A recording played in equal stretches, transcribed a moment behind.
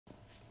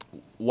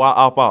why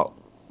opt out?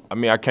 I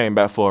mean, I came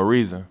back for a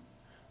reason,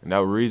 and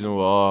that reason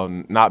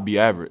was not be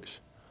average.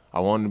 I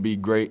wanted to be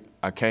great.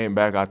 I came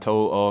back. I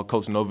told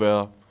Coach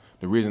Novell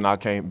the reason I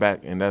came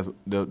back, and that's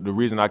the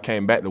reason I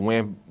came back to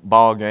win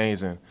ball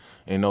games and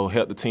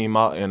help the team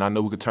out, and I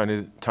knew we could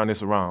turn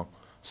this around.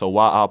 So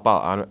why opt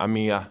out? I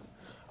mean, I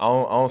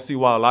don't see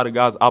why a lot of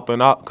guys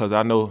opting out because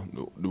I know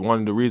one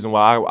of the reasons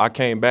why I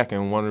came back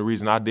and one of the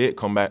reasons I did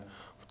come back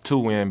to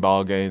win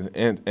ball games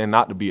and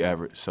not to be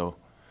average. So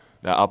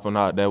that opting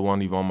out, that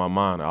wasn't even on my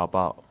mind to opt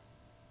out.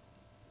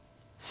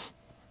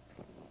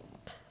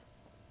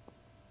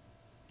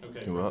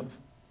 Okay. You up?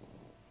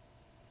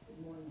 Good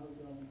morning, how's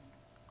it going?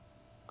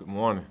 Good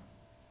morning.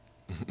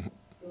 So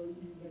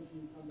you mentioned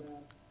you come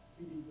back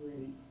to be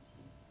great.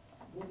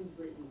 What does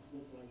greatness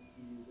look like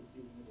to you this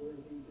season? What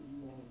are things that you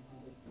want to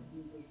accomplish from a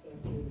team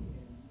perspective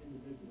and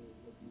individually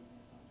what you want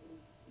to accomplish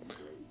to be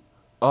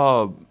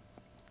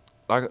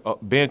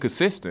great? Being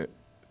consistent.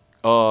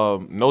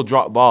 No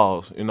drop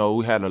balls. You know,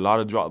 we had a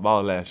lot of drop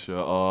balls last year.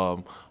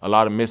 A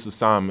lot of missed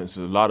assignments.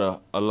 A lot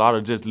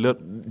of just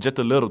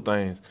the little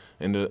things.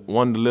 And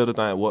one thing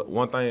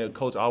that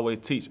coach always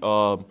teach.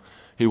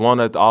 He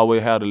wanted to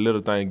always have the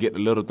little thing, get the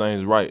little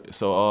things right.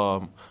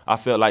 So I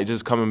felt like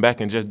just coming back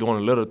and just doing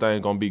the little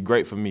thing gonna be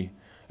great for me.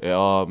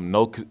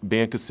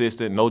 Being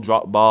consistent, no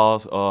drop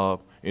balls.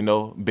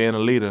 Being a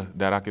leader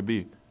that I could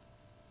be.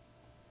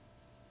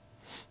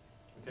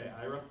 Okay,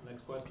 Ira,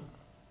 next question.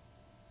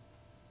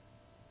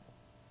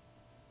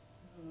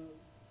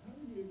 How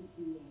are you able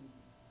to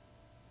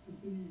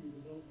continue your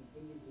development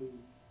physically?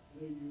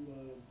 I know you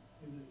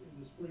in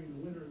the spring,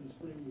 the winter and the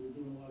spring, you were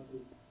doing a lot to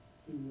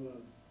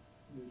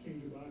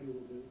change your body a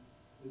little bit.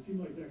 It seemed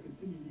like that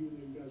continued even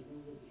though you guys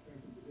weren't with the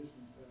strength and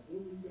conditioning staff.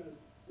 What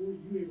were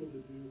you able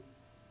to do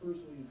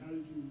personally, and how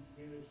did you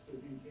manage to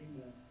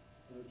maintain that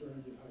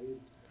during the hiatus?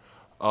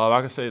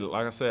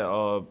 Like I said,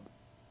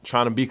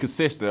 trying to be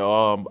consistent.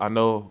 I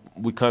know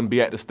we couldn't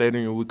be at the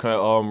stadium. We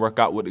couldn't work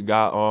out with with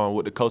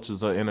the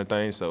coaches or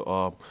anything.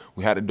 So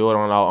we had to do it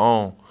on our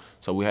own.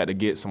 So we had to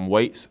get some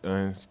weights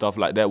and stuff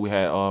like that. We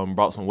had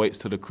brought some weights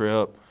to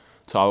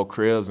our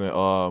cribs,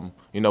 and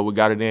we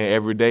got it in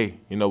every day.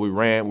 We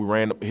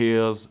ran up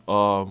hills.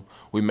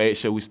 We made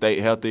sure we stayed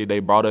healthy. They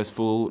brought us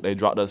food. They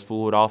dropped us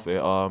food off,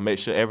 and made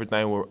sure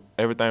everything was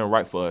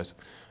right for us.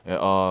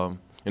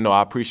 And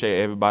I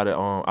appreciate everybody.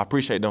 I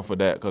appreciate them for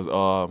that because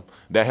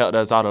that helped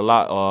us out a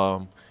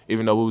lot.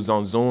 Even though we was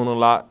on Zoom a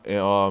lot,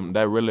 and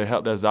that really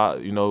helped us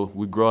out.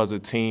 We grow as a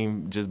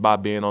team just by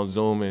being on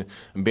Zoom and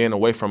being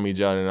away from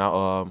each other,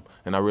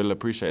 and I really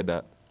appreciate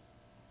that.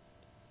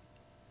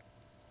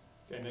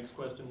 Okay, next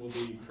question will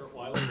be Kurt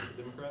Weiler,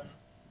 the Democrat.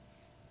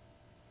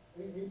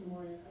 Hey,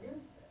 Tamorrion, I guess,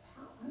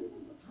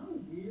 how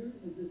weird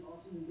has this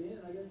offseason been?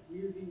 I guess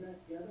weird being back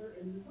together.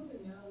 And is it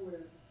something now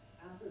where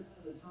after kind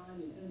of the time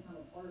you spend time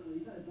apart where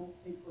you kind of don't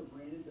take for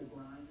granted the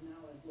grind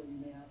now as what you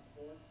may have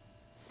before?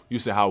 You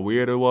said how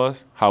weird it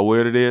was? How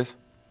weird it is?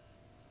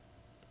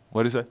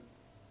 What did you say?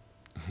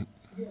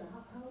 Yeah,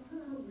 how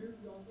weird is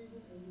the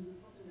offseason? And is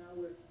it something now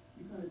where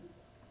you kind of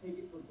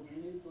take it for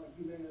granted like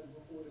you may have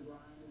before the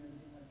grind and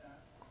everything like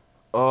that?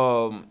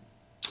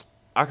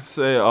 I could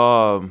say,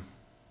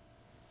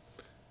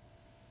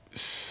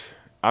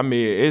 I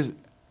mean, it's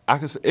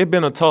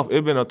been a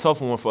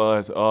tough one for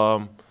us.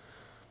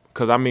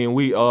 Cause I mean,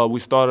 we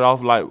started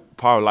off like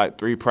probably like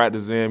 3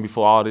 practices in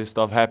before all this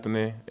stuff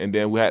happening, and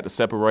then we had to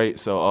separate.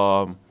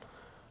 So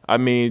I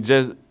mean,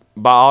 just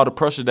by all the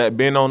pressure that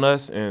been on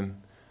us, and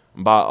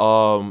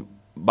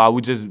by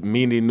we just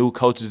meeting new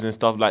coaches and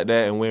stuff like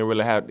that, and we ain't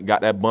really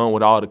got that bond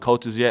with all the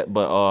coaches yet.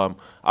 But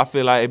I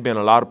feel like it been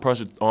a lot of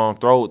pressure thrown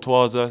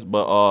towards us.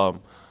 But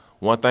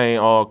one thing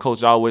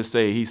coach always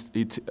say, he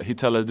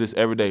tell us this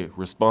every day: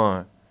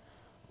 respond.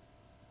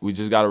 We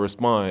just gotta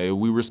respond. If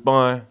we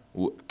respond,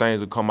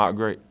 things will come out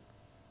great.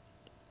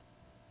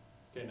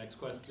 Okay, next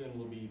question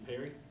will be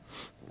Perry.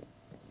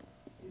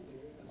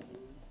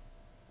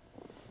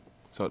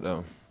 So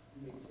Making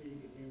sure you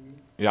can hear me.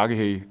 yeah, I can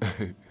hear you.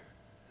 Okay.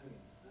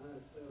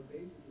 So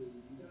basically,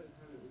 you guys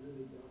haven't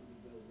really gotten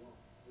to go walk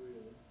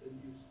through the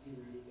new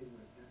scheme or anything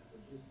like that,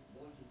 but just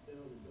watching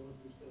film and going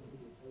through stuff with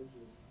your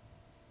coaches,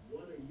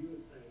 what are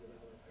you excited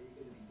about? Like, are you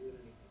going to be doing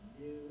anything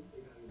new?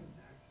 They got you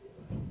back to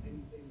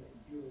anything that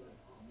you were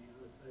like, oh man,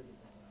 I'm excited to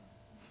call out.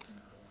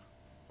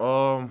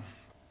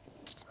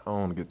 I don't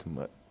want to get too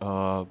much.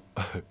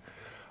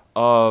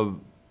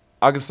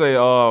 I can say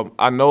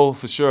I know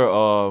for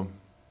sure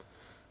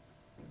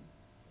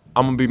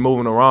I'm gonna be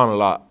moving around a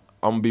lot.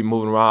 I'm gonna be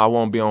moving around. I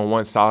won't be on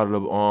one side of the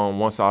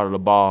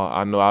ball.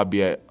 I know I'll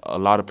be at a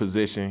lot of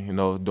position,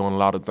 doing a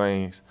lot of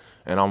things,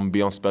 and I'm gonna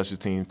be on special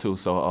team too.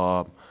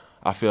 So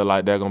I feel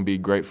like they're gonna be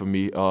great for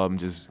me.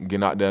 Just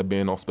getting out there,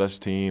 being on special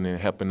team, and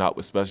helping out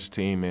with special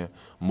team, and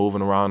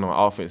moving around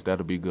on offense.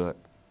 That'll be good.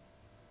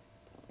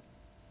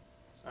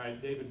 All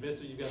right, David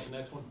Visser, you got the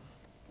next one.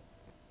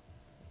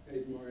 Hey,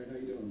 Tamorrion, how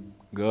you doing?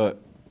 Good.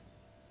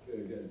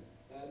 Good.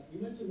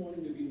 You mentioned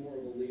wanting to be more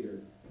of a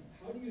leader.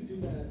 How do you do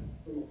that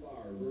from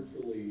afar,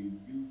 virtually,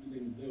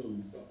 using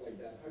Zoom, stuff like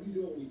that? How do you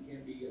do it when you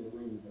can't be in the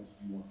room as much as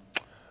you want?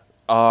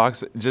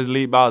 Just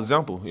lead by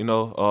example, you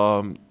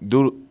know.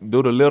 Do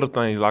the little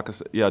things, like I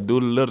said. Yeah, do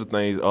the little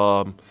things.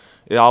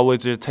 It always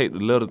just take the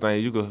little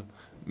things. You could,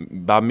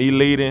 by me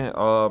leading.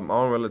 I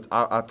don't really.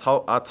 I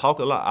talk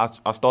a lot.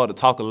 I started to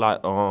talk a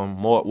lot.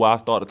 More. Well, I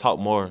started to talk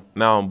more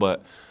now,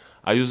 but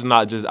I used to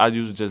not just. I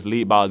used to just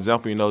lead by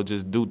example. You know,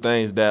 just do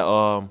things that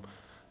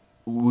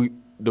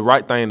the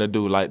right thing to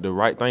do, like the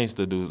right things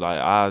to do. Like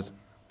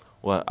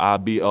I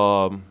be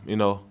you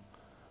know,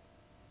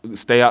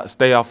 stay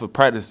off of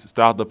practice,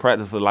 stay off the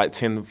practice for like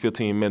 10,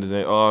 15 minutes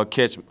and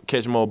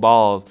catch more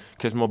balls,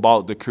 the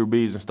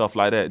QBs and stuff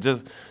like that.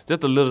 Just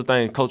the little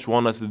things coach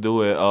want us to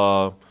do it,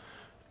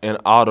 and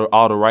all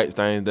the right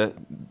things.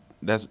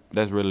 That's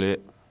really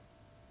it.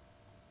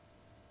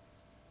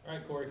 All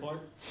right, Corey Clark.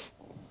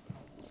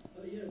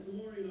 Yeah,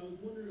 Tamorrion, I was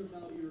wondering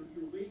about your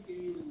weight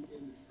gain and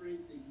the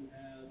strength that you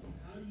have.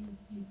 How do you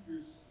keep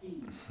your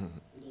speed?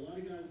 Because a lot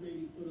of guys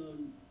maybe put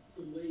on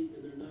some weight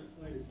and they're not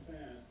quite as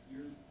fast.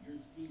 Your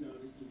speed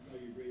obviously is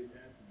probably your greatest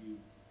attribute.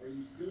 Are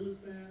you still as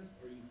fast?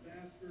 Are you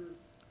faster?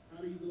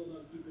 How do you go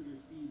about keeping your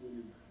speed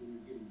when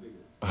you're getting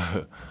bigger?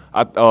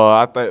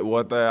 I think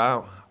one thing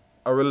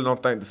I really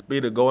don't think the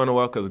speed will go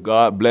anywhere because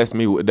God blessed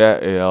me with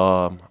that. And,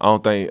 I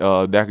don't think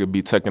that could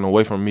be taken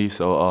away from me.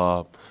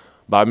 So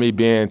by me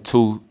being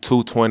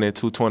 220,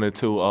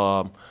 222,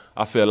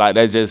 I feel like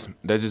that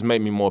just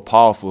make me more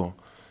powerful.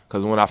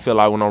 Because when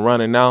I'm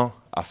running now,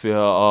 I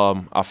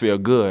feel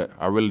good.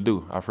 I really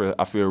do. I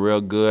feel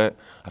real good.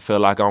 I feel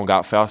like I don't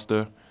got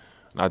faster.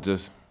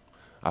 And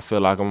I feel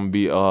like I'm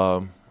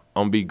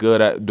gonna be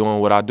good at doing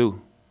what I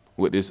do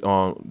with this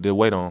the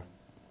weight on.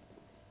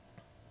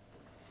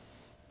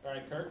 All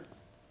right, Kurt.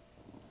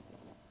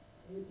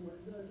 The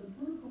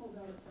protocols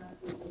out of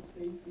practice, the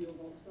face shield,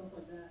 all stuff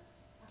like that,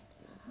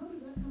 how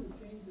does that kind of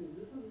change things? Is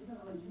this something you kind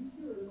of already used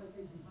to, or it might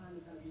take some time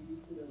to kind of get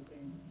used to those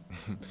things?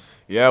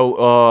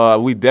 Yeah,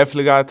 we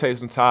definitely gotta take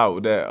some time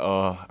with that.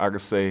 I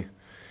could say,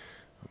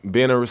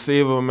 being a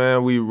receiver,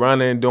 man, we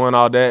running, doing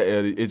all that.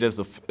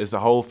 It's a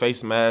whole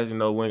face mask. You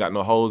know, we ain't got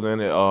no holes in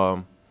it.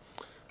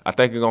 I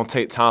think it's gonna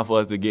take time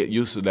for us to get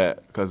used to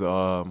that, because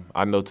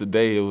I know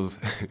today it was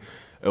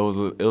it was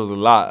a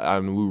lot. I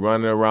mean, we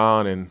running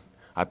around, and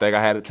I think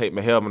I had to take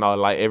my helmet off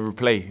like every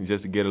play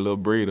just to get a little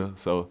breather.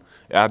 So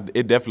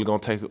it definitely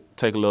gonna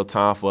take a little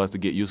time for us to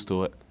get used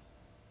to it.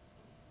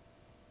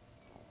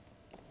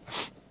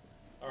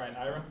 All right,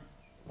 Ira.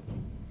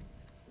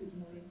 Good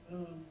morning. I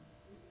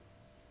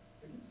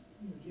guess,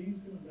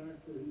 James coming back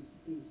for his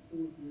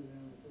fourth year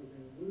now in the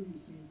program. What have you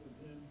seen from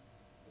him?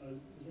 Is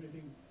there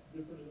anything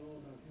different at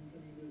all about him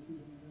coming into this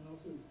season? And then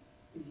also,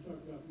 could you talk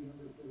about the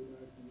younger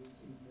quarterbacks and what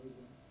you've seen from those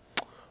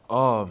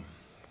guys?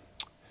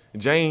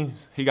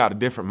 James, he got a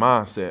different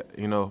mindset.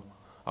 You know,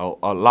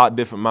 a lot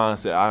different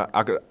mindset.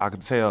 I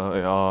could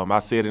tell. I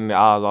see it in the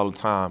eyes all the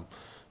time.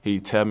 He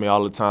tell me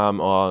all the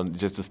time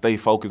just to stay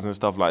focused and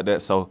stuff like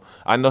that. So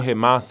I know his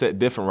mindset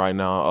different right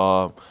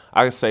now.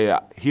 I can say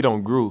he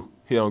don't grew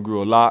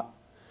a lot.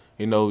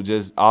 You know,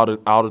 just all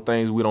the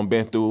things we done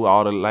been through,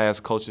 all the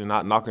last coaches,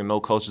 not knocking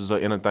no coaches or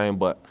anything,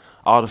 but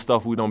all the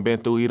stuff we done been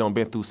through, he done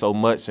been through so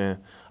much, and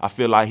I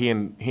feel like he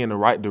in the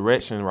right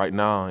direction right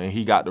now, and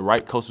he got the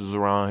right coaches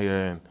around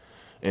here,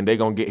 and they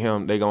gonna get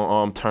him. They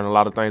gonna turn a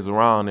lot of things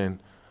around,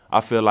 and I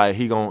feel like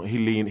he gonna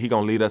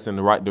lead us in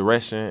the right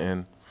direction,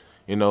 and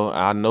you know,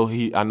 I know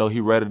he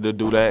ready to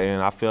do that,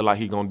 and I feel like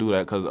he gonna do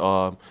that,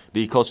 because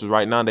these coaches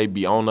right now, they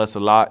be on us a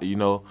lot. You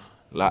know,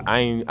 like I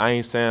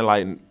ain't saying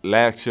like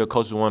last year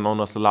coaches weren't on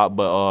us a lot,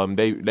 but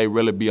they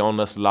really be on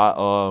us a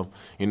lot.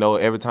 You know,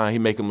 every time he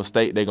make a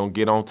mistake, they gonna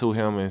get on to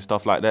him and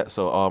stuff like that.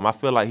 So I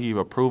feel like he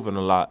improving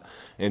a lot,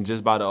 and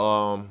just by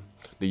the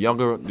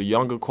younger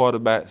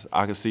quarterbacks,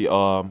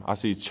 I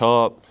see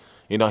Chubb.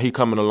 You know, he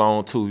coming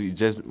along too.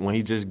 When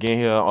he just get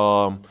here,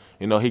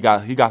 you know, he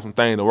got some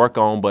things to work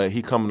on, but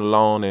he coming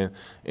along,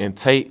 and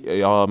Tate,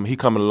 he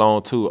coming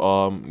along too.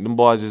 Them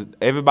boys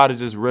everybody's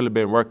just really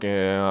been working,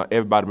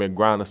 everybody been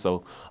grinding.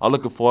 So I'm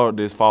looking forward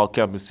to this fall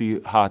camp and see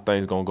how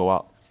things gonna go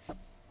out. All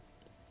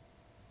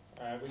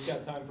right, we've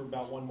got time for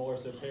about one more.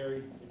 So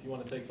Perry, if you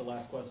want to take the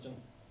last question.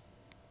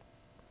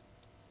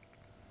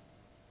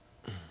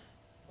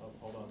 Oh,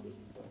 hold on just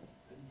a second.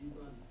 You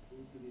brought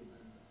into the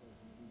environment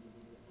question.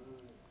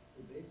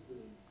 So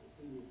basically,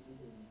 assuming it's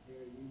simple and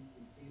fair, you've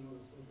been seeing all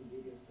the social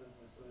media stuff.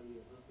 I saw you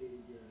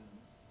updated your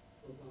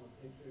profile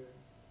picture.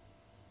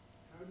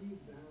 How do you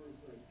balance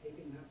like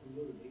taking that for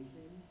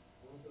motivation,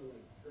 also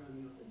like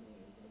drowning out the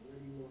noise? Like where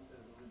do you walk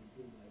that line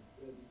between like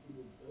whether these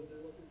people don't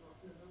know what they're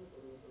talking about, but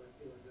also I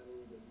feel like that a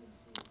little bit more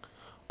serious?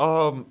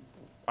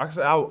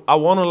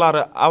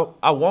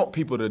 I want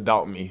people to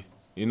doubt me.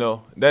 You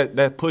know,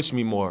 that push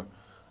me more.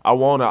 I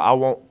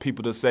want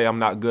people to say I'm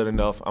not good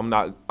enough.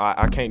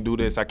 I can't do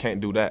this. I can't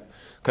do that.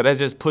 Cause that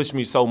just pushed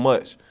me so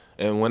much.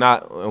 And when I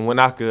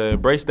could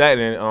embrace that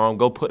and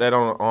go put that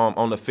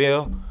on the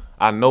field,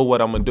 I know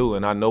what I'm gonna do,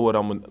 and I know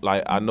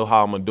I know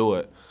how I'm gonna do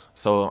it.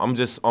 So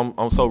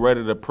I'm so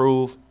ready to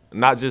prove,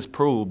 not just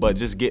prove, but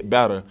just get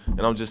better.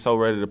 And I'm just so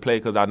ready to play,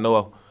 cause I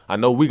know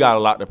we got a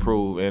lot to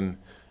prove, and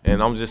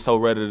I'm just so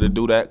ready to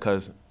do that,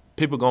 cause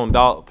people gonna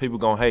doubt, people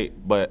gonna hate,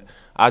 but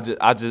I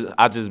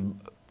just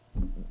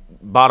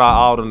bot out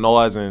all the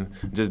noise and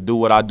just do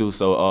what I do.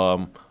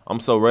 So I'm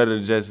so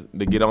ready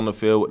to get on the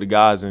field with the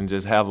guys and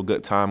just have a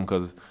good time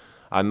because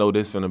I know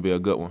this finna be a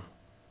good one.